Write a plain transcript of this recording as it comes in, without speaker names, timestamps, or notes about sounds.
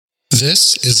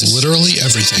This is literally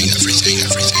everything.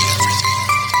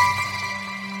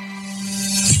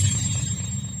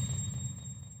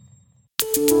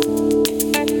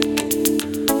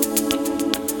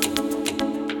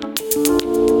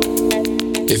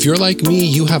 If you're like me,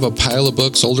 you have a pile of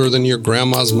books older than your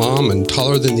grandma's mom and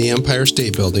taller than the Empire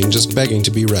State Building just begging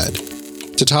to be read.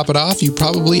 To top it off, you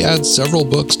probably add several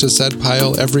books to said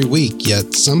pile every week,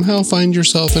 yet somehow find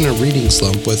yourself in a reading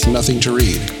slump with nothing to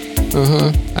read.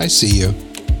 I see you.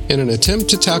 In an attempt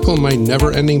to tackle my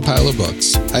never-ending pile of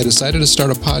books, I decided to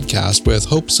start a podcast with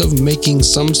hopes of making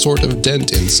some sort of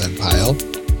dent in said pile,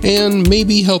 and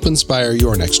maybe help inspire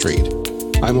your next read.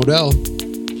 I'm Odell.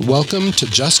 Welcome to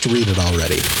Just Read It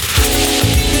Already.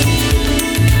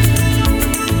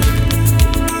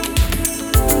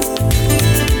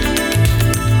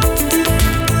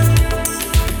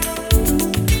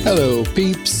 Hello,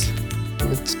 peeps.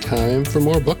 It's time for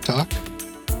more book talk.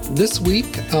 This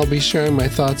week, I'll be sharing my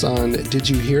thoughts on Did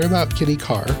You Hear About Kitty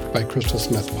Karr by Crystal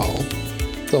Smith-Paul,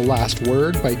 The Last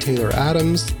Word by Taylor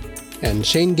Adams, and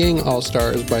Chain Gang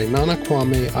All-Stars by Nana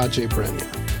Kwame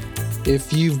Adjei-Brenyah.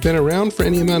 If you've been around for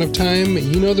any amount of time,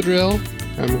 you know the drill.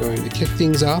 I'm going to kick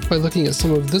things off by looking at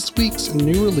some of this week's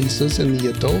new releases in the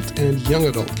adult and young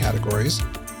adult categories.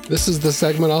 This is the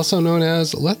segment also known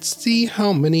as Let's See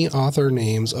How Many Author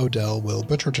Names Odell Will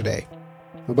Butcher Today.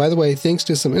 By the way, thanks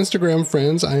to some Instagram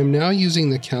friends, I am now using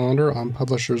the calendar on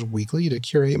Publishers Weekly to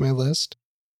curate my list.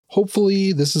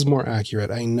 Hopefully, this is more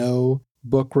accurate. I know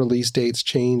book release dates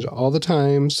change all the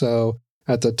time, so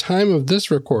at the time of this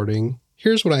recording,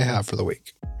 here's what I have for the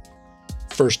week.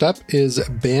 First up is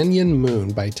Banyan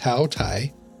Moon by Tao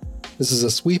Tai. This is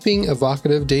a sweeping,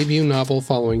 evocative debut novel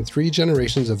following 3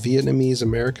 generations of Vietnamese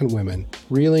American women,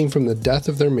 reeling from the death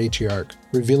of their matriarch,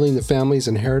 revealing the family's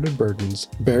inherited burdens,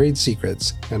 buried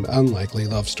secrets, and unlikely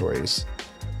love stories.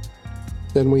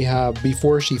 Then we have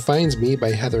Before She Finds Me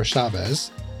by Heather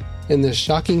Chavez. In this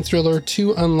shocking thriller,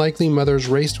 2 unlikely mothers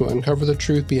race to uncover the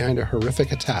truth behind a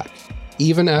horrific attack,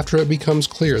 even after it becomes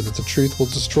clear that the truth will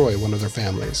destroy one of their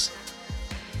families.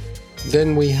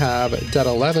 Then we have Dead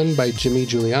 11 by Jimmy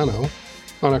Giuliano.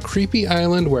 On a creepy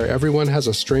island where everyone has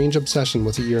a strange obsession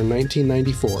with the year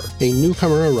 1994, a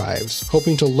newcomer arrives,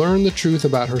 hoping to learn the truth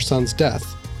about her son's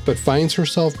death, but finds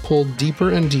herself pulled deeper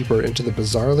and deeper into the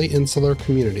bizarrely insular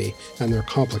community and their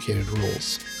complicated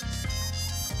rules.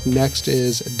 Next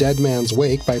is Dead Man's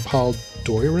Wake by Paul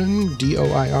Doiron,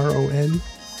 D-O-I-R-O-N.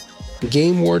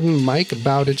 Game warden Mike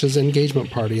Bowditch's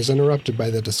engagement party is interrupted by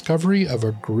the discovery of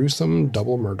a gruesome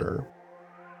double murder.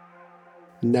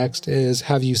 Next is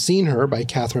Have You Seen Her by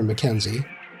Catherine Mackenzie,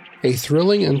 a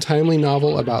thrilling and timely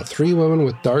novel about 3 women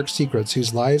with dark secrets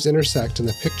whose lives intersect in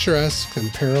the picturesque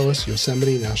and perilous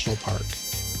Yosemite National Park.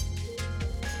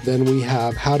 Then we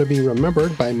have How to Be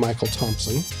Remembered by Michael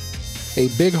Thompson, a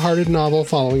big-hearted novel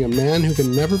following a man who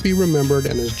can never be remembered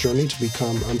and his journey to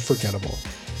become unforgettable.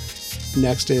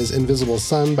 Next is Invisible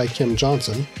Sun by Kim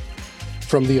Johnson.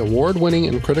 From the award-winning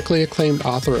and critically acclaimed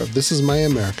author of This Is My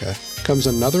America comes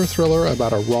another thriller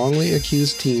about a wrongly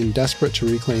accused teen desperate to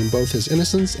reclaim both his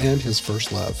innocence and his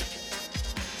first love.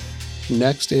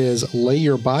 Next is Lay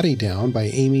Your Body Down by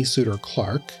Amy Suter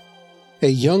Clark. A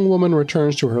young woman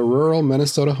returns to her rural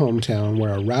Minnesota hometown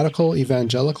where a radical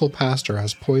evangelical pastor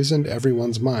has poisoned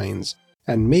everyone's minds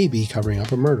and may be covering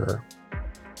up a murder.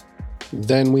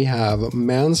 Then we have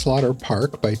Manslaughter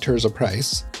Park by Tirzah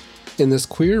Price. In this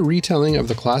queer retelling of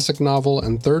the classic novel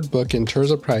and 3rd book in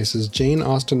Tirzah Price's Jane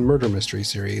Austen murder mystery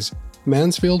series,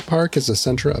 Mansfield Park is the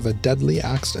center of a deadly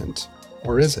accident.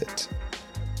 Or is it?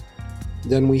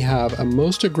 Then we have A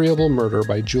Most Agreeable Murder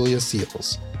by Julia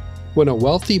Seals. When a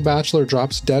wealthy bachelor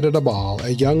drops dead at a ball, a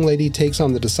young lady takes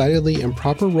on the decidedly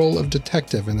improper role of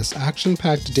detective in this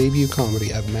action-packed debut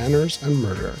comedy of manners and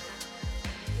murder.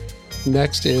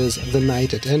 Next is The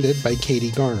Night It Ended by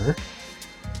Katie Garner.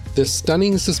 This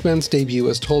stunning suspense debut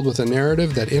is told with a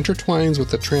narrative that intertwines with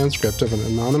the transcript of an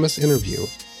anonymous interview,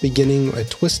 beginning a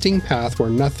twisting path where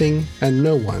nothing and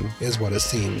no one is what it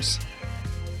seems.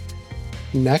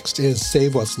 Next is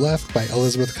Save What's Left by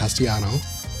Elizabeth Castellano,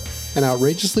 an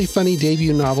outrageously funny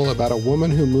debut novel about a woman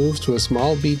who moves to a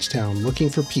small beach town looking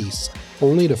for peace,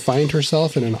 only to find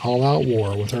herself in an all-out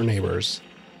war with her neighbors.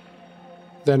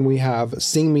 Then we have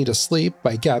Sing Me to Sleep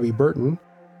by Gabby Burton.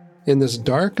 In this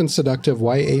dark and seductive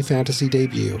YA fantasy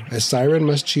debut, a siren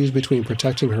must choose between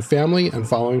protecting her family and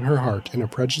following her heart in a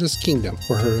prejudiced kingdom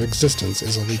where her existence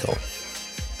is illegal.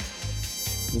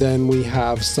 Then we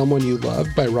have Someone You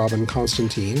Loved by Robin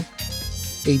Constantine,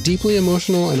 a deeply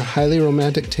emotional and highly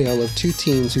romantic tale of 2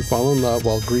 teens who fall in love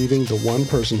while grieving the one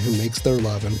person who makes their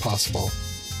love impossible.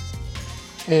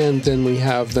 And then we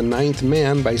have The Ninth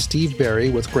Man by Steve Barry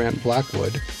with Grant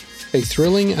Blackwood, a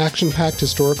thrilling, action-packed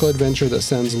historical adventure that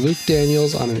sends Luke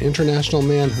Daniels on an international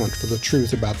manhunt for the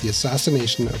truth about the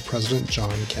assassination of President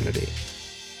John Kennedy.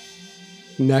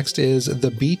 Next is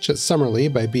The Beach at Summerley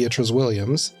by Beatrice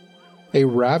Williams, a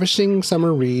ravishing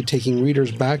summer read taking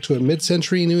readers back to a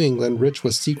mid-century New England rich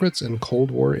with secrets and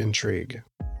Cold War intrigue.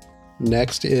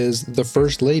 Next is The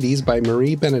First Ladies by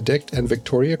Marie Benedict and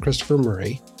Victoria Christopher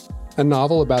Murray, a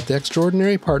novel about the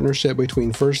extraordinary partnership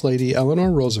between First Lady Eleanor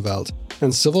Roosevelt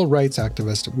and civil rights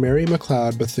activist Mary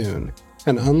McLeod Bethune,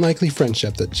 an unlikely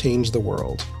friendship that changed the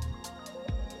world.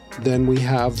 Then we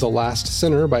have The Last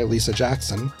Sinner by Lisa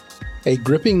Jackson, a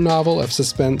gripping novel of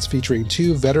suspense featuring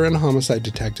two veteran homicide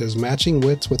detectives matching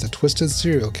wits with a twisted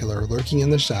serial killer lurking in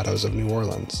the shadows of New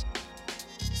Orleans.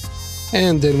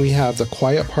 And then we have The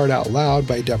Quiet Part Out Loud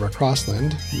by Deborah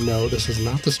Crossland. No, this is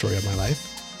not the story of my life.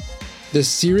 This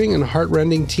searing and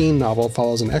heartrending teen novel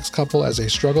follows an ex-couple as they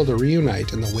struggle to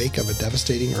reunite in the wake of a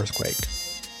devastating earthquake.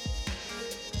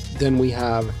 Then we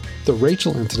have The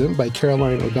Rachel Incident by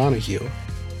Caroline O'Donoghue.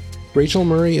 Rachel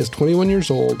Murray is 21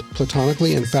 years old,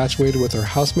 platonically infatuated with her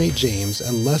housemate James,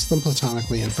 and less than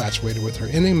platonically infatuated with her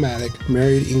enigmatic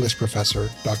married English professor,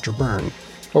 Dr. Byrne.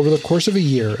 Over the course of a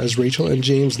year, as Rachel and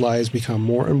James' lives become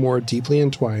more and more deeply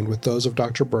entwined with those of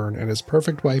Dr. Byrne and his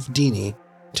perfect wife, Deanie,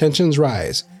 tensions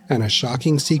rise, and a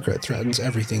shocking secret threatens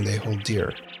everything they hold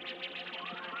dear.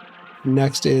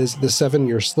 Next is The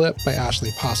 7-Year Slip by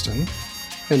Ashley Poston.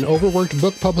 An overworked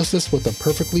book publicist with a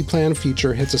perfectly planned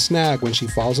future hits a snag when she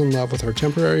falls in love with her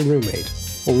temporary roommate,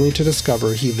 only to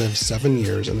discover he lives 7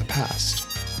 years in the past.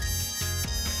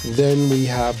 Then we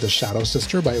have The Shadow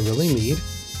Sister by Lily Mead.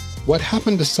 What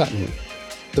happened to Sutton?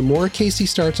 The more Casey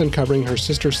starts uncovering her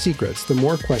sister's secrets, the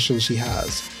more questions she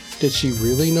has. Did she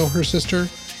really know her sister?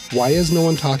 Why is no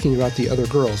one talking about the other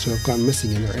girls who have gone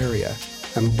missing in their area?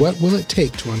 And what will it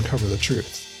take to uncover the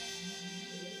truth?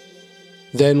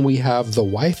 Then we have The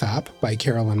Wife App by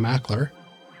Carolyn Mackler.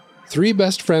 Three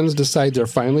best friends decide they're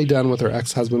finally done with their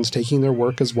ex-husbands taking their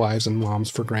work as wives and moms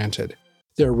for granted.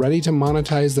 They're ready to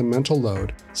monetize the mental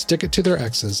load, stick it to their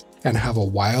exes, and have a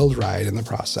wild ride in the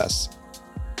process.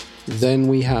 Then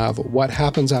we have What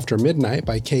Happens After Midnight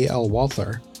by K.L.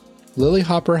 Walther. Lily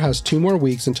Hopper has 2 more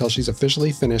weeks until she's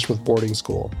officially finished with boarding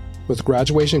school. With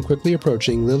graduation quickly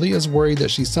approaching, Lily is worried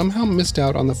that she somehow missed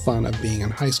out on the fun of being in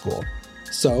high school.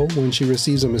 So, when she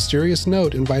receives a mysterious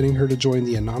note inviting her to join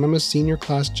the anonymous senior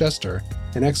class jester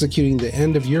and executing the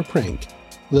end-of-year prank,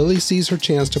 Lily sees her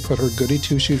chance to put her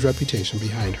goody-two-shoes reputation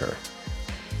behind her.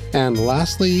 And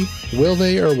lastly, Will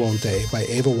They or Won't They by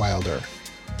Ava Wilder.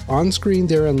 On-screen,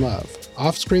 they're in love.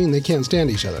 Off-screen, they can't stand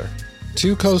each other.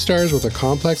 2 co-stars with a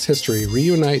complex history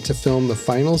reunite to film the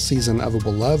final season of a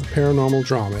beloved paranormal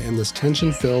drama in this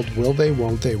tension-filled Will They,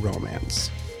 Won't They romance.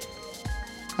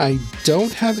 I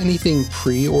don't have anything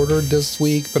pre-ordered this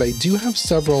week, but I do have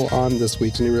several on this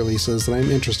week's new releases that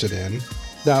I'm interested in.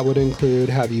 That would include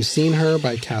Have You Seen Her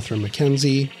by Catherine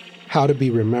McKenzie, How to Be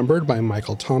Remembered by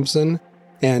Michael Thompson,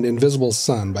 and Invisible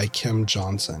Sun by Kim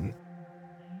Johnson.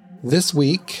 This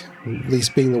week, at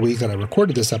least being the week that I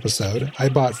recorded this episode, I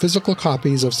bought physical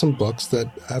copies of some books that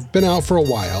have been out for a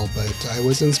while, but I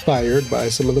was inspired by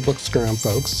some of the Bookstagram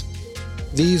folks.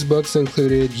 These books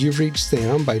included You've Reached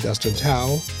Sam by Dustin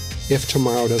Tao, If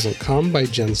Tomorrow Doesn't Come by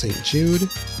Jen St. Jude,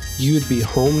 You'd Be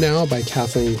Home Now by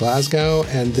Kathleen Glasgow,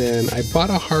 and then I bought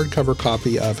a hardcover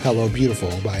copy of Hello Beautiful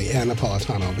by Ann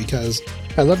Napolitano because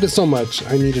I loved it so much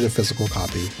I needed a physical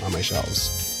copy on my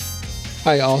shelves.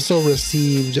 I also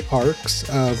received ARCs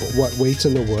of What Waits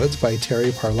in the Woods by Terry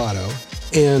Parlato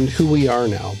and Who We Are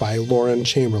Now by Lauren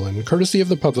Chamberlain, courtesy of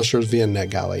the publishers via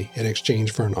NetGalley, in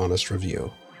exchange for an honest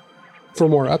review. For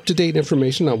more up-to-date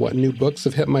information on what new books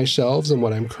have hit my shelves and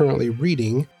what I'm currently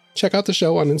reading, check out the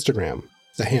show on Instagram.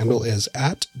 The handle is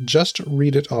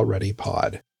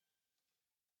 @JustReadItAlreadyPod.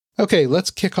 Okay,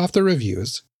 let's kick off the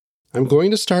reviews. I'm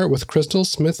going to start with Crystal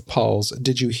Smith Paul's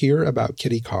Did You Hear About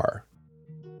Kitty Karr?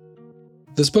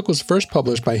 This book was first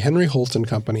published by Henry Holt &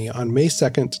 Company on May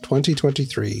 2nd,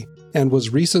 2023, and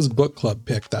was Reese's book club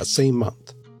pick that same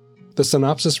month. The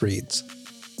synopsis reads,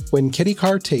 When Kitty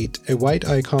Karr Tate, a white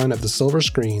icon of the silver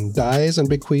screen, dies and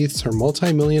bequeaths her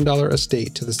multi-million-dollar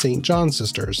estate to the St. John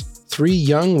sisters, 3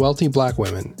 young, wealthy black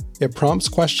women, it prompts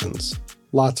questions.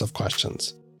 Lots of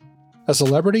questions. A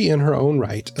celebrity in her own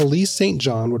right, Elise St.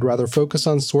 John would rather focus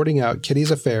on sorting out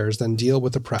Kitty's affairs than deal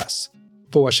with the press.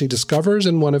 But what she discovers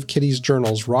in one of Kitty's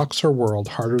journals rocks her world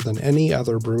harder than any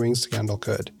other brewing scandal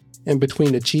could. And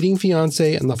between a cheating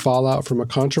fiancé and the fallout from a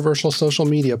controversial social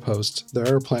media post,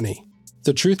 there are plenty.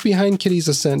 The truth behind Kitty's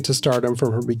ascent to stardom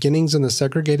from her beginnings in the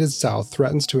segregated South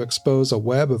threatens to expose a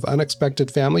web of unexpected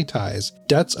family ties,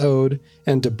 debts owed,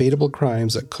 and debatable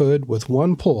crimes that could, with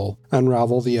one pull,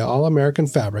 unravel the all-American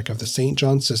fabric of the St.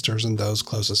 John sisters and those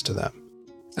closest to them.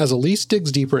 As Elise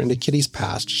digs deeper into Kitty's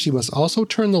past, she must also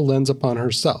turn the lens upon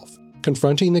herself,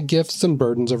 confronting the gifts and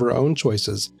burdens of her own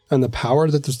choices and the power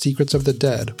that the secrets of the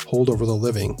dead hold over the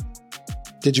living.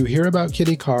 Did You Hear About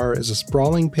Kitty Karr is a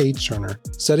sprawling page-turner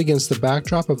set against the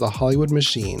backdrop of the Hollywood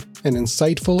machine, an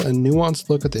insightful and nuanced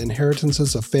look at the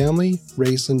inheritances of family,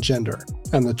 race, and gender,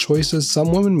 and the choices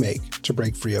some women make to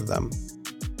break free of them.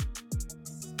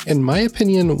 In my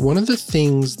opinion, one of the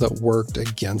things that worked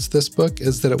against this book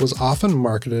is that it was often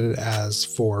marketed as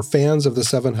for fans of the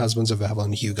Seven Husbands of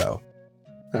Evelyn Hugo.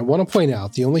 I want to point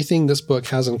out the only thing this book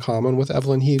has in common with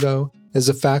Evelyn Hugo is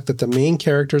the fact that the main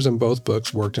characters in both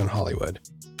books worked in Hollywood.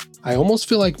 I almost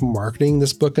feel like marketing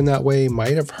this book in that way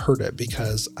might have hurt it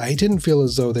because I didn't feel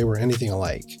as though they were anything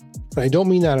alike. And I don't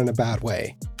mean that in a bad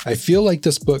way. I feel like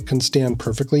this book can stand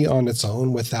perfectly on its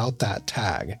own without that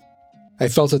tag. I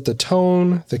felt that the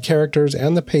tone, the characters,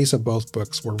 and the pace of both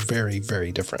books were very,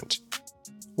 very different.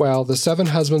 While The Seven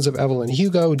Husbands of Evelyn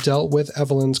Hugo dealt with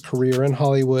Evelyn's career in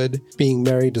Hollywood, being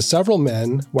married to several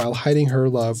men while hiding her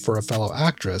love for a fellow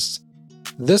actress,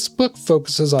 this book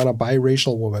focuses on a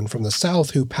biracial woman from the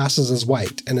South who passes as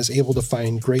white and is able to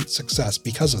find great success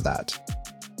because of that.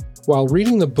 While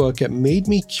reading the book, it made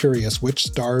me curious which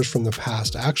stars from the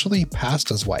past actually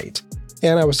passed as white,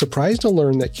 and I was surprised to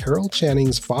learn that Carol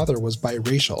Channing's father was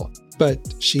biracial,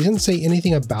 but she didn't say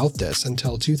anything about this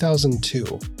until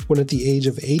 2002, when at the age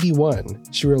of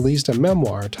 81, she released a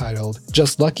memoir titled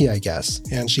Just Lucky, I Guess,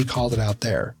 and she called it out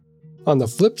there. On the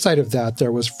flip side of that,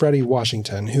 there was Freddie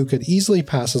Washington, who could easily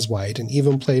pass as white and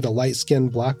even played a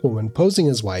light-skinned black woman posing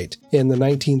as white in the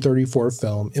 1934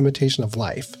 film Imitation of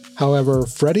Life. However,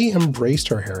 Freddie embraced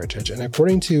her heritage, and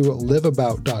according to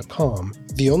liveabout.com,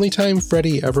 the only time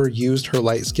Freddie ever used her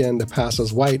light skin to pass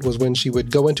as white was when she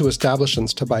would go into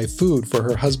establishments to buy food for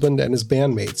her husband and his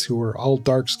bandmates who were all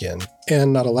dark-skinned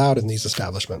and not allowed in these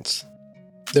establishments.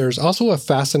 There's also a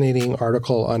fascinating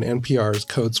article on NPR's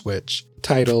Code Switch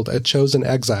titled A Chosen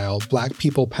Exile, Black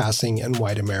People Passing in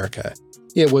White America.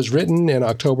 It was written in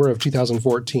October of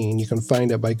 2014. You can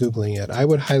find it by Googling it. I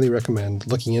would highly recommend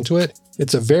looking into it.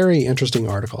 It's a very interesting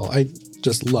article. I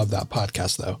just love that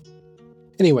podcast though.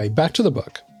 Anyway, back to the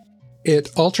book.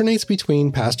 It alternates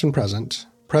between past and present.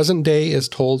 Present day is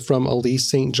told from Elise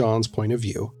St. John's point of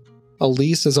view.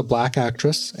 Elise is a black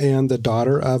actress and the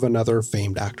daughter of another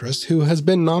famed actress who has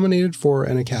been nominated for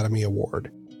an Academy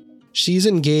Award. She's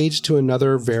engaged to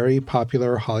another very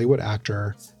popular Hollywood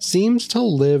actor, seems to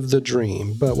live the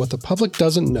dream, but what the public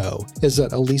doesn't know is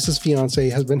that Elise's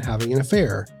fiancé has been having an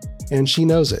affair, and she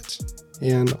knows it.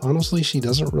 And honestly, she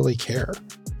doesn't really care.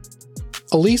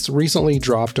 Elise recently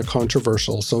dropped a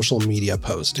controversial social media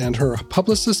post, and her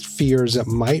publicist fears it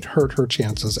might hurt her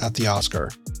chances at the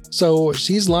Oscar. So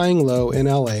she's lying low in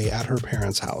LA at her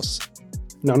parents' house.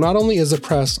 Now, not only is the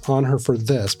press on her for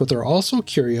this, but they're also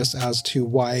curious as to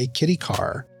why Kitty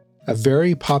Karr, a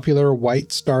very popular white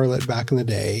starlet back in the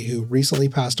day who recently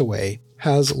passed away,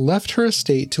 has left her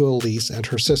estate to Elise and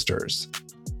her sisters.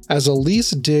 As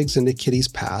Elise digs into Kitty's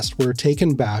past, we're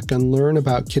taken back and learn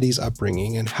about Kitty's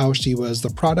upbringing and how she was the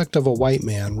product of a white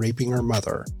man raping her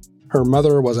mother. Her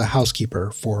mother was a housekeeper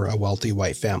for a wealthy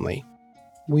white family.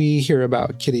 We hear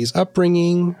about Kitty's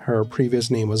upbringing, her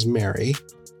previous name was Mary,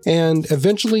 and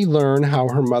eventually learn how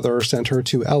her mother sent her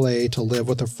to LA to live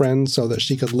with a friend so that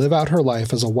she could live out her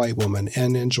life as a white woman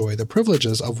and enjoy the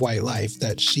privileges of white life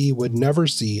that she would never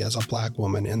see as a black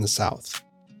woman in the South.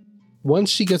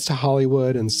 Once she gets to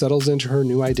Hollywood and settles into her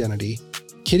new identity,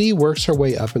 Kitty works her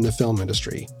way up in the film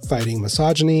industry, fighting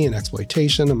misogyny and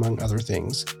exploitation, among other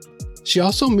things. She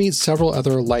also meets several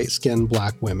other light-skinned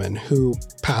black women who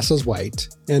pass as white,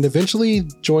 and eventually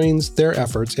joins their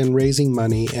efforts in raising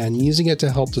money and using it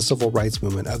to help the civil rights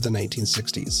movement of the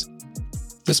 1960s.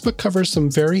 This book covers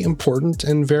some very important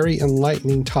and very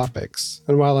enlightening topics,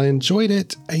 and while I enjoyed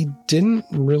it, I didn't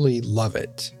really love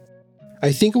it.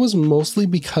 I think it was mostly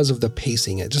because of the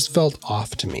pacing. It just felt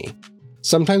off to me.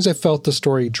 Sometimes I felt the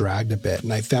story dragged a bit,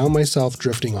 and I found myself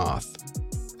drifting off.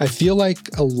 I feel like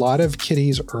a lot of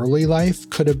Kitty's early life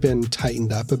could have been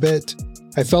tightened up a bit.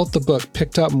 I felt the book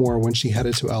picked up more when she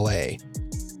headed to LA.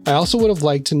 I also would have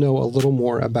liked to know a little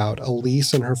more about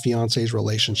Elise and her fiancé's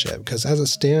relationship, because as it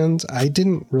stands, I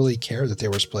didn't really care that they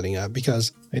were splitting up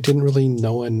because I didn't really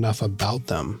know enough about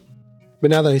them.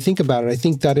 But now that I think about it, I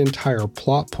think that entire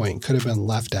plot point could have been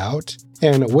left out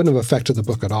And it wouldn't have affected the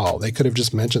book at all. They could have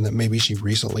just mentioned that maybe she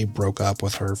recently broke up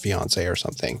with her fiance or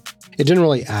something. It didn't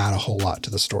really add a whole lot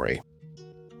to the story.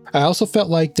 I also felt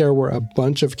like there were a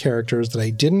bunch of characters that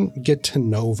I didn't get to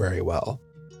know very well.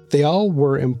 They all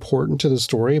were important to the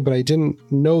story, but I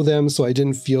didn't know them, so I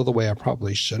didn't feel the way I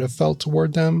probably should have felt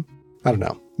toward them. I don't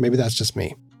know. Maybe that's just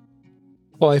me.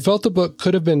 While I felt the book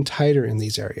could have been tighter in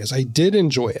these areas, I did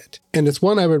enjoy it, and it's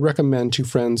one I would recommend to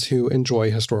friends who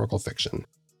enjoy historical fiction.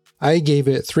 I gave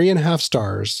it 3.5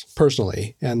 stars,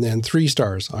 personally, and then 3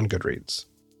 stars on Goodreads.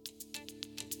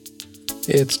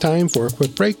 It's time for a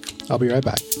quick break. I'll be right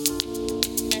back.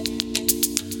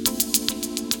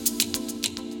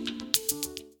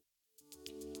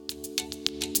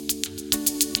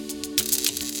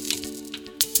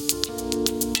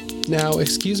 Now,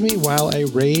 excuse me while I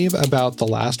rave about The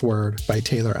Last Word by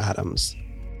Taylor Adams.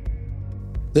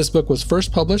 This book was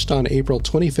first published on April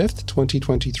 25th,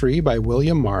 2023 by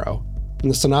William Morrow,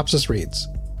 and the synopsis reads,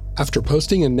 after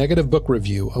posting a negative book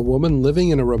review, a woman living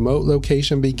in a remote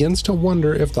location begins to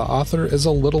wonder if the author is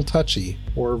a little touchy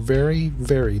or very,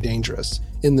 very dangerous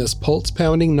in this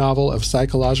pulse-pounding novel of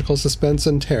psychological suspense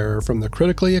and terror from the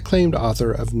critically acclaimed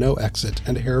author of No Exit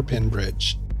and Hairpin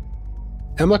Bridge.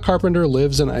 Emma Carpenter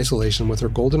lives in isolation with her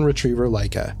golden retriever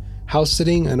Laika,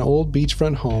 house-sitting an old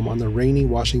beachfront home on the rainy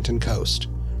Washington coast.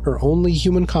 Her only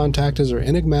human contact is her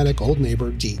enigmatic old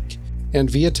neighbor, Deke, and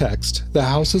via text, the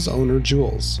house's owner,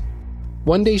 Jules.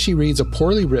 One day she reads a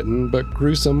poorly written but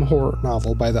gruesome horror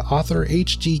novel by the author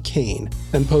H.G. Cain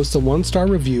and posts a 1-star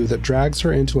review that drags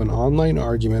her into an online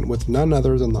argument with none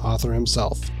other than the author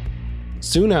himself.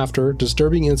 Soon after,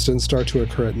 disturbing incidents start to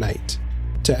occur at night.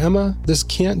 To Emma, this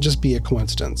can't just be a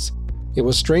coincidence. It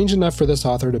was strange enough for this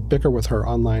author to bicker with her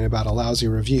online about a lousy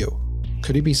review.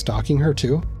 Could he be stalking her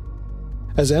too?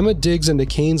 As Emma digs into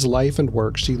Cain's life and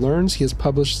work, she learns he has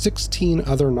published 16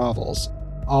 other novels,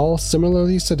 all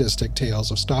similarly sadistic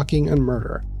tales of stalking and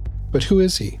murder. But who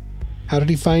is he? How did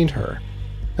he find her?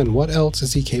 And what else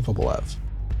is he capable of?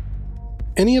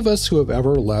 Any of us who have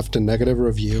ever left a negative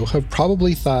review have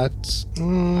probably thought,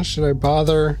 should I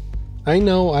bother? I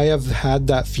know I have had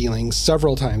that feeling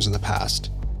several times in the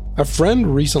past. A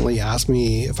friend recently asked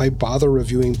me if I bother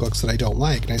reviewing books that I don't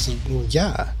like, and I said, well,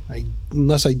 yeah,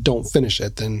 unless I don't finish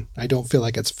it, then I don't feel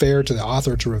like it's fair to the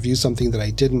author to review something that I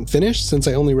didn't finish since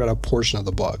I only read a portion of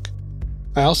the book.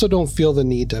 I also don't feel the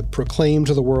need to proclaim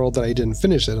to the world that I didn't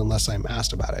finish it unless I'm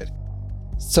asked about it.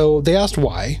 So they asked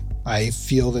why I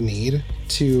feel the need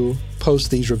to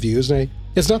post these reviews, and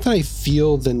it's not that I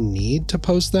feel the need to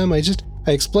post them, I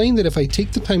explained that if I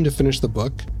take the time to finish the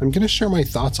book, I'm going to share my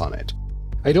thoughts on it.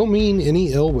 I don't mean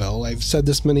any ill will. I've said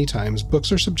this many times.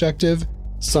 Books are subjective.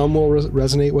 Some will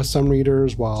resonate with some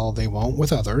readers while they won't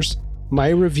with others. My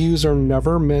reviews are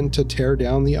never meant to tear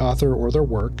down the author or their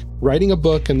work. Writing a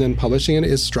book and then publishing it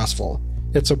is stressful.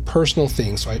 It's a personal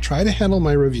thing, so I try to handle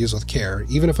my reviews with care,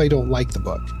 even if I don't like the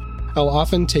book. I'll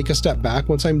often take a step back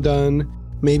once I'm done,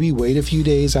 maybe wait a few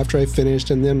days after I've finished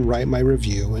and then write my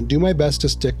review and do my best to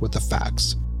stick with the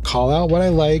facts. Call out what I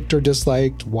liked or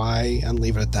disliked, why, and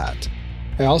leave it at that.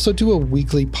 I also do a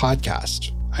weekly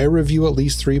podcast. I review at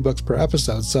least 3 books per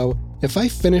episode, so if I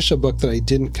finish a book that I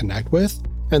didn't connect with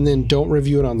and then don't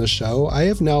review it on the show, I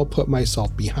have now put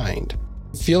myself behind.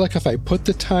 I feel like if I put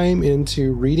the time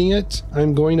into reading it,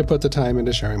 I'm going to put the time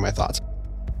into sharing my thoughts.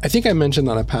 I think I mentioned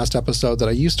on a past episode that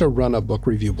I used to run a book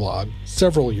review blog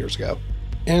several years ago.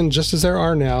 And just as there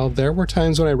are now, there were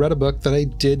times when I read a book that I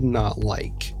did not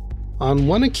like. On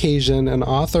one occasion, an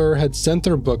author had sent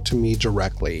their book to me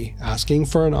directly, asking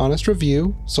for an honest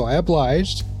review, so I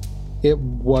obliged. It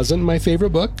wasn't my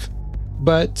favorite book,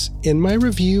 but in my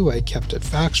review, I kept it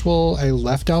factual. I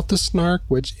left out the snark,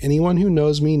 which anyone who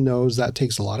knows me knows that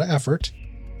takes a lot of effort.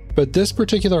 But this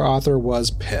particular author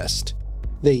was pissed.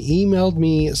 They emailed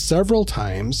me several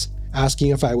times asking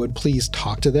if I would please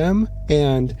talk to them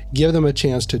and give them a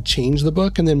chance to change the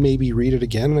book and then maybe read it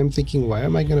again. And I'm thinking, why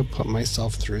am I going to put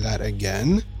myself through that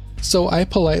again? So I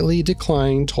politely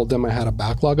declined, told them I had a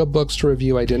backlog of books to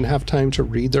review. I didn't have time to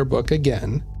read their book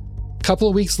again. A couple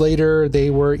of weeks later, they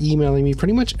were emailing me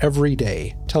pretty much every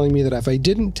day, telling me that if I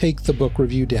didn't take the book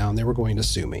review down, they were going to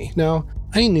sue me. Now,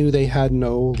 I knew they had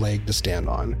no leg to stand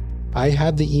on. I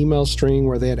had the email string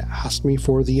where they had asked me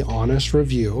for the honest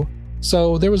review,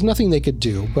 so there was nothing they could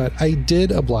do, but I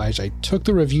did oblige. I took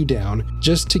the review down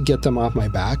just to get them off my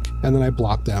back, and then I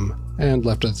blocked them and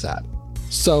left it at that.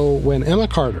 So when Emma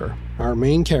Carter, our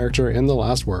main character in The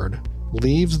Last Word,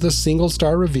 leaves the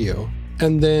single-star review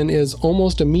and then is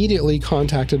almost immediately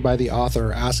contacted by the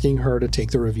author asking her to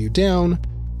take the review down,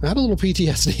 I had a little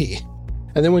PTSD.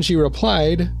 And then when she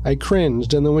replied, I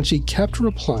cringed, and then when she kept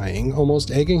replying,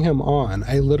 almost egging him on,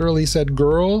 I literally said,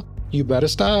 girl, you better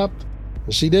stop.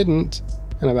 And she didn't,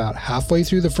 and about halfway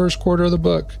through the first quarter of the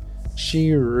book,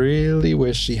 she really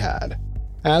wished she had.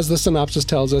 As the synopsis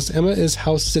tells us, Emma is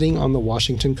house sitting on the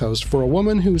Washington coast for a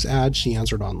woman whose ad she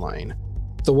answered online.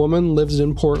 The woman lives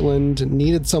in Portland,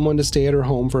 needed someone to stay at her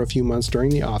home for a few months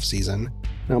during the off-season.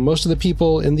 Now, most of the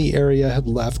people in the area had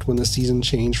left when the season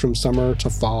changed from summer to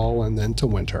fall and then to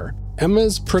winter.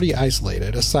 Emma's pretty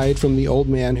isolated, aside from the old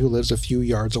man who lives a few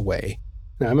yards away.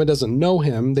 Now, Emma doesn't know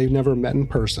him, they've never met in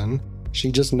person.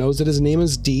 She just knows that his name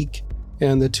is Deke,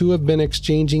 and the two have been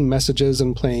exchanging messages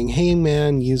and playing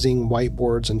hangman using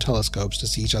whiteboards and telescopes to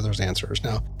see each other's answers.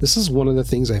 Now, this is one of the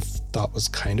things I thought was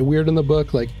kind of weird in the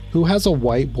book. Like, who has a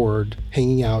whiteboard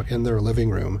hanging out in their living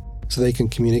room so they can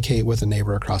communicate with a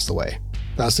neighbor across the way?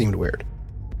 That seemed weird.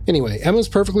 Anyway, Emma's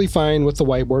perfectly fine with the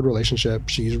whiteboard relationship.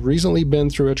 She's recently been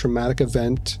through a traumatic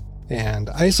event, and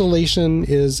isolation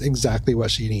is exactly what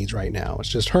she needs right now. It's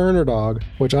just her and her dog,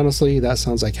 which honestly, that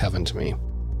sounds like heaven to me.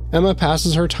 Emma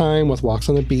passes her time with walks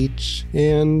on the beach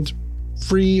and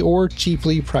free or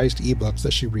cheaply priced ebooks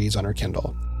that she reads on her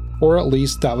Kindle. Or at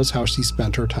least that was how she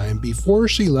spent her time before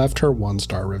she left her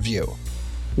 1-star review.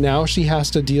 Now she has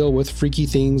to deal with freaky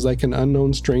things like an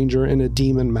unknown stranger in a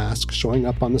demon mask showing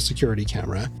up on the security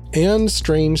camera, and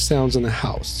strange sounds in the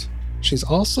house. She's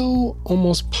also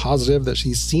almost positive that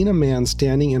she's seen a man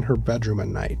standing in her bedroom at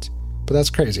night. But that's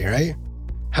crazy, right?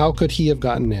 How could he have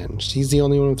gotten in? She's the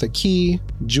only one with a key.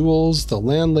 Jules, the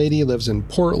landlady, lives in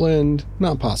Portland.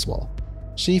 Not possible.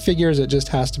 She figures it just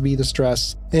has to be the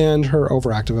stress and her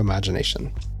overactive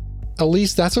imagination. At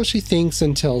least that's what she thinks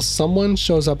until someone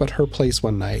shows up at her place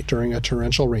one night during a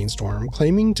torrential rainstorm,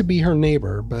 claiming to be her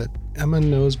neighbor, but Emma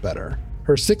knows better.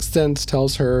 Her sixth sense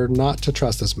tells her not to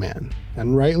trust this man,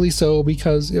 and rightly so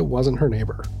because it wasn't her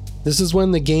neighbor. This is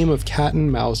when the game of cat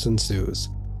and mouse ensues.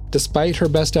 Despite her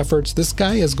best efforts, this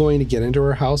guy is going to get into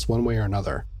her house one way or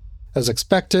another. As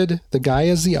expected, the guy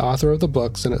is the author of the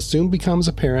books, and it soon becomes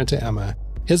apparent to Emma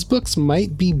his books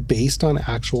might be based on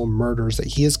actual murders that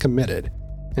he has committed,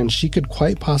 and she could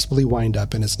quite possibly wind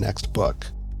up in his next book.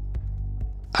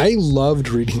 I loved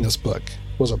reading this book.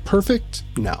 Was it perfect?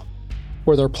 No.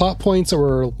 Were there plot points that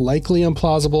were likely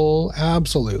implausible?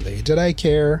 Absolutely. Did I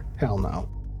care? Hell no.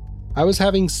 I was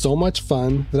having so much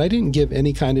fun that I didn't give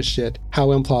any kind of shit how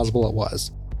implausible it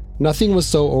was. Nothing was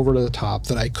so over the top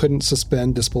that I couldn't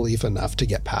suspend disbelief enough to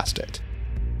get past it.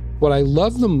 What I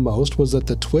loved the most was that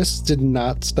the twists did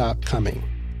not stop coming.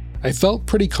 I felt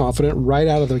pretty confident right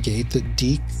out of the gate that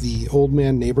Deke, the old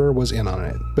man neighbor, was in on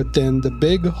it, but then the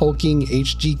big hulking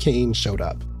H.G. Kane showed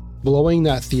up, blowing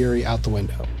that theory out the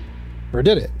window. Or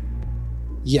did it?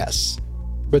 Yes.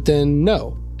 But then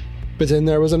no. But then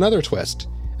there was another twist,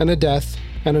 and a death,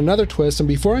 and another twist, and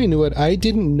before I knew it, I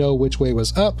didn't know which way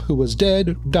was up, who was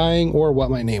dead, dying, or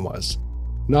what my name was.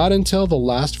 Not until the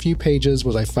last few pages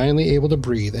was I finally able to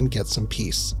breathe and get some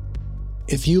peace.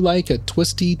 If you like a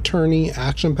twisty, turny,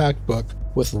 action-packed book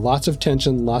with lots of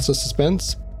tension, lots of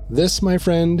suspense, this, my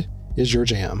friend, is your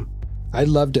jam. I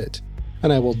loved it,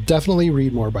 and I will definitely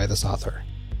read more by this author.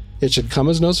 It should come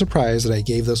as no surprise that I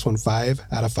gave this one 5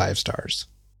 out of 5 stars.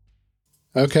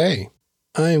 Okay.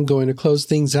 I am going to close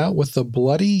things out with the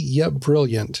bloody yet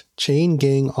brilliant Chain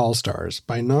Gang All-Stars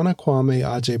by Nana Kwame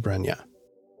Adjei-Brenyah.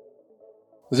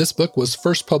 This book was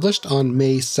first published on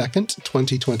May 2nd,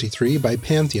 2023 by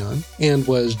Pantheon and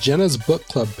was Jenna's book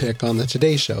club pick on the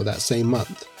Today Show that same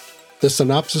month. The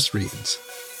synopsis reads,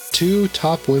 2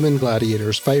 top women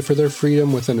gladiators fight for their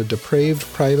freedom within a depraved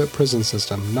private prison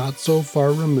system not so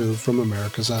far removed from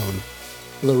America's own.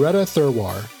 Loretta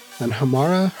Thurwar and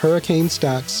Hamara Hurricane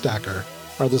Stacker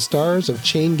are the stars of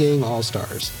Chain Gang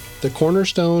All-Stars, the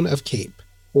cornerstone of CAPE,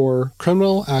 or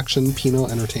Criminal Action Penal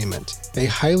Entertainment, a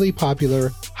highly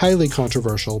popular, highly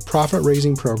controversial,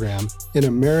 profit-raising program in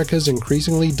America's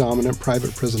increasingly dominant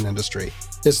private prison industry.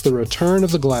 It's the return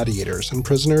of the gladiators, and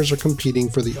prisoners are competing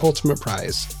for the ultimate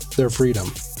prize, their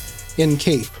freedom. In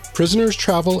CAPE, prisoners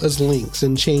travel as links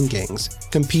in chain gangs,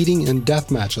 competing in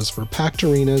death matches for packed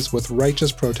arenas with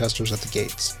righteous protesters at the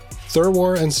gates.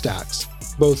 Thurwar and Stax,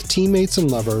 both teammates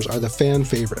and lovers, are the fan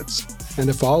favorites, and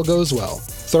if all goes well,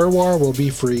 Thurwar will be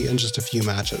free in just a few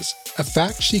matches, a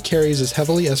fact she carries as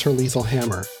heavily as her lethal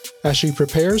hammer. As she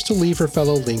prepares to leave her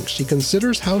fellow links, she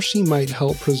considers how she might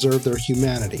help preserve their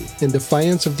humanity in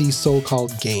defiance of these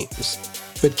so-called games.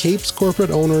 But Cape's corporate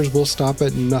owners will stop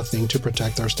at nothing to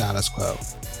protect their status quo,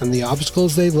 and the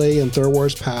obstacles they lay in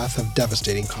Thorwar's path have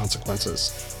devastating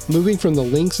consequences. Moving from the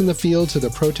links in the field to the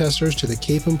protesters to the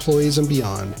Cape employees and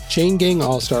beyond, Chain Gang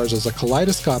All-Stars is a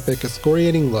kaleidoscopic,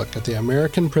 excoriating look at the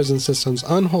American prison system's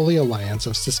unholy alliance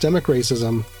of systemic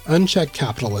racism, unchecked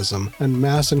capitalism, and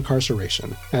mass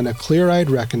incarceration, and a clear-eyed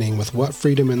reckoning with what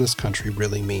freedom in this country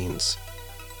really means.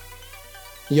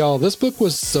 Y'all, this book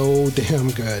was so damn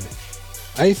good.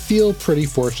 I feel pretty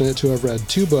fortunate to have read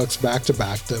 2 books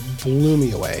back-to-back that blew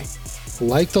me away.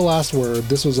 Like The Last Word,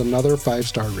 this was another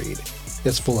 5-star read.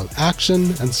 It's full of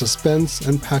action and suspense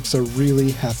and packs a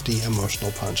really hefty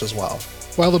emotional punch as well.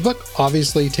 While the book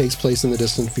obviously takes place in the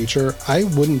distant future, I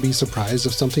wouldn't be surprised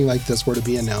if something like this were to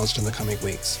be announced in the coming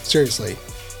weeks. Seriously,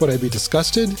 would I be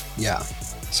disgusted? Yeah.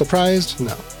 Surprised?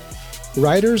 No.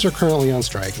 Writers are currently on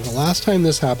strike, and the last time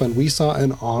this happened, we saw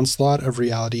an onslaught of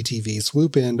reality TV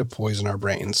swoop in to poison our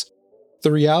brains.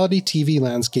 The reality TV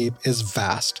landscape is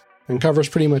vast and covers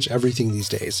pretty much everything these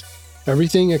days.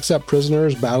 Everything except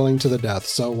prisoners battling to the death,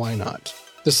 so why not?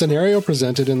 The scenario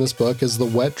presented in this book is the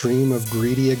wet dream of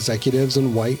greedy executives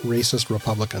and white racist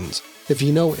Republicans. If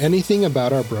you know anything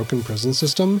about our broken prison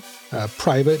system, a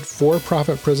private,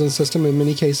 for-profit prison system in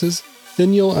many cases,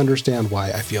 then you'll understand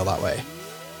why I feel that way.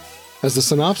 As the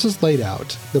synopsis laid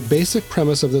out, the basic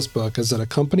premise of this book is that a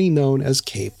company known as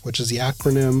CAPE, which is the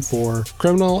acronym for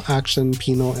Criminal Action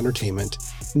Penal Entertainment,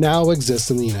 now exists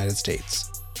in the United States.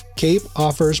 CAPE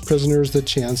offers prisoners the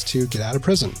chance to get out of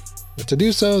prison, but to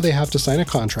do so, they have to sign a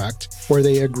contract where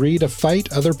they agree to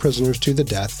fight other prisoners to the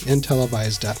death in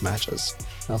televised death matches.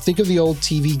 Now think of the old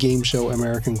TV game show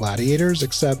American Gladiators,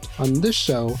 except on this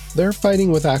show, they're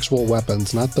fighting with actual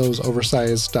weapons, not those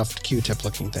oversized stuffed Q-tip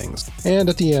looking things. And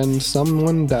at the end,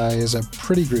 someone dies a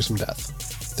pretty gruesome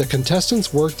death. The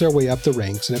contestants work their way up the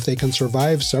ranks, and if they can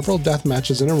survive several death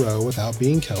matches in a row without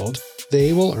being killed,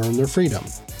 they will earn their freedom.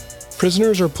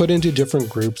 Prisoners are put into different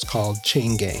groups called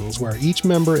chain gangs, where each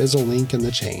member is a link in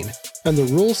the chain, and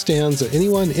the rule stands that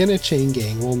anyone in a chain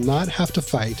gang will not have to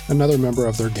fight another member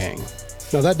of their gang.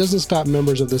 Now that doesn't stop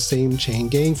members of the same chain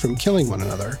gang from killing one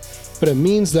another, but it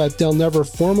means that they'll never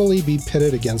formally be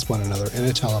pitted against one another in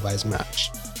a televised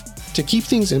match. To keep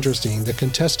things interesting, the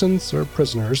contestants, or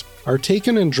prisoners, are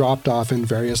taken and dropped off in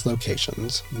various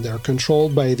locations. They're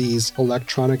controlled by these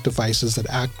electronic devices that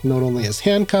act not only as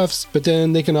handcuffs, but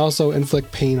then they can also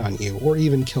inflict pain on you, or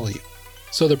even kill you.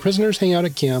 So the prisoners hang out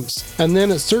at camps, and then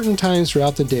at certain times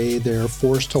throughout the day, they're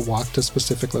forced to walk to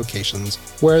specific locations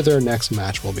where their next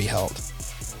match will be held.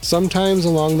 Sometimes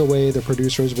along the way, the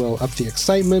producers will up the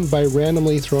excitement by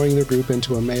randomly throwing their group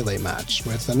into a melee match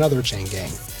with another chain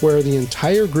gang, where the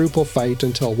entire group will fight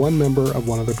until one member of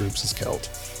one of the groups is killed.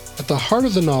 At the heart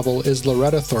of the novel is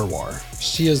Loretta Thorwar.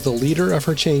 She is the leader of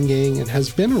her chain gang and has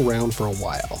been around for a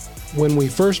while. When we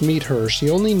first meet her,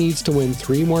 she only needs to win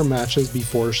 3 more matches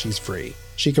before she's free.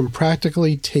 She can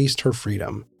practically taste her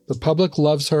freedom. The public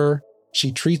loves her.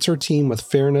 She treats her team with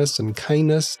fairness and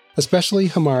kindness, especially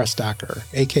Hamara Stacker,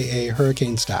 aka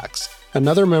Hurricane Stax,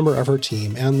 another member of her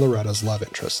team and Loretta's love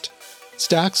interest.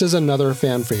 Stax is another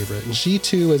fan favorite, and she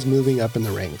too is moving up in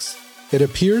the ranks. It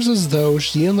appears as though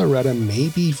she and Loretta may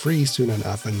be free soon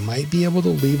enough and might be able to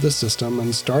leave the system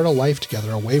and start a life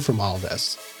together away from all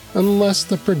this, unless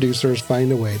the producers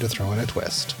find a way to throw in a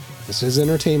twist. This is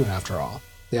entertainment after all.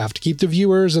 They have to keep the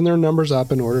viewers and their numbers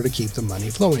up in order to keep the money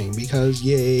flowing, because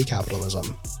yay,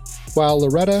 capitalism. While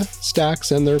Loretta,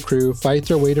 Stax, and their crew fight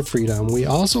their way to freedom, we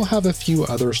also have a few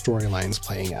other storylines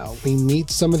playing out. We meet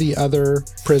some of the other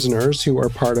prisoners who are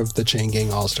part of the Chain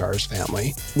Gang All-Stars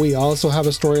family. We also have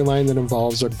a storyline that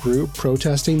involves a group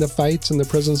protesting the fights in the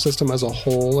prison system as a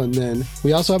whole, and then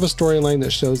we also have a storyline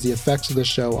that shows the effects of the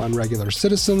show on regular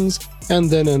citizens, and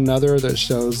then another that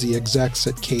shows the execs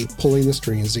at Cape pulling the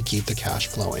strings to keep the cash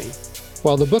flowing.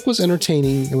 While the book was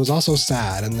entertaining, it was also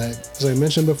sad, and that, as I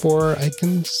mentioned before, I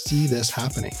can see this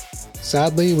happening.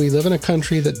 Sadly, we live in a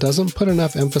country that doesn't put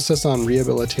enough emphasis on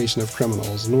rehabilitation of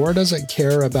criminals, nor does it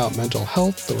care about mental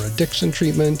health or addiction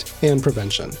treatment and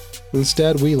prevention.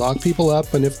 Instead, we lock people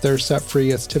up, and if they're set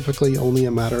free, it's typically only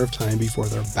a matter of time before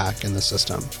they're back in the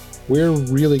system. We're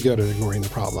really good at ignoring the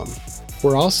problem.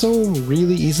 We're also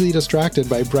really easily distracted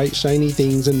by bright, shiny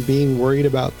things and being worried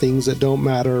about things that don't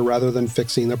matter rather than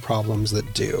fixing the problems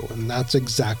that do, and that's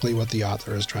exactly what the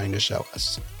author is trying to show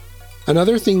us.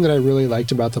 Another thing that I really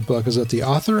liked about the book is that the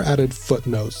author added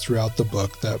footnotes throughout the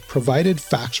book that provided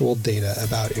factual data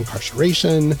about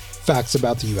incarceration, facts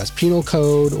about the U.S. Penal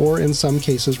Code, or in some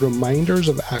cases reminders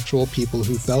of actual people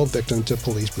who fell victim to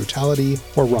police brutality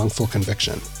or wrongful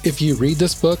conviction. If you read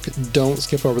this book, don't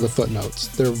skip over the footnotes.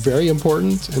 They're very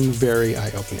important and very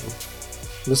eye-opening.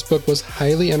 This book was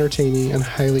highly entertaining and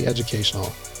highly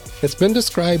educational. It's been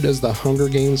described as the Hunger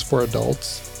Games for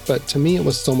adults, but to me it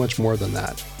was so much more than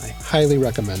that. I highly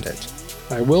recommend it.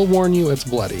 I will warn you it's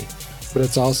bloody, but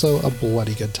it's also a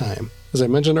bloody good time. As I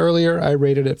mentioned earlier, I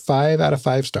rated it 5 out of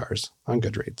 5 stars on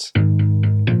Goodreads.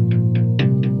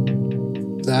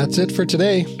 That's it for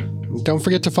today. Don't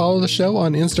forget to follow the show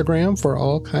on Instagram for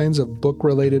all kinds of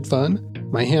book-related fun.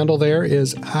 My handle there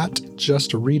is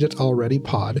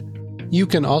 @JustReadItAlreadyPod. You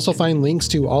can also find links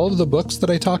to all of the books that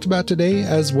I talked about today,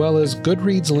 as well as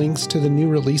Goodreads links to the new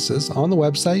releases on the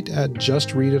website at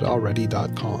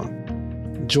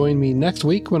justreaditalready.com. Join me next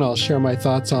week when I'll share my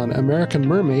thoughts on American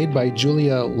Mermaid by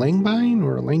Julia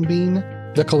Langbein,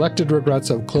 The Collected Regrets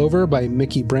of Clover by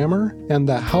Mickey Brammer, and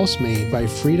The Housemaid by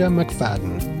Frida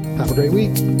McFadden. Have a great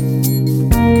week.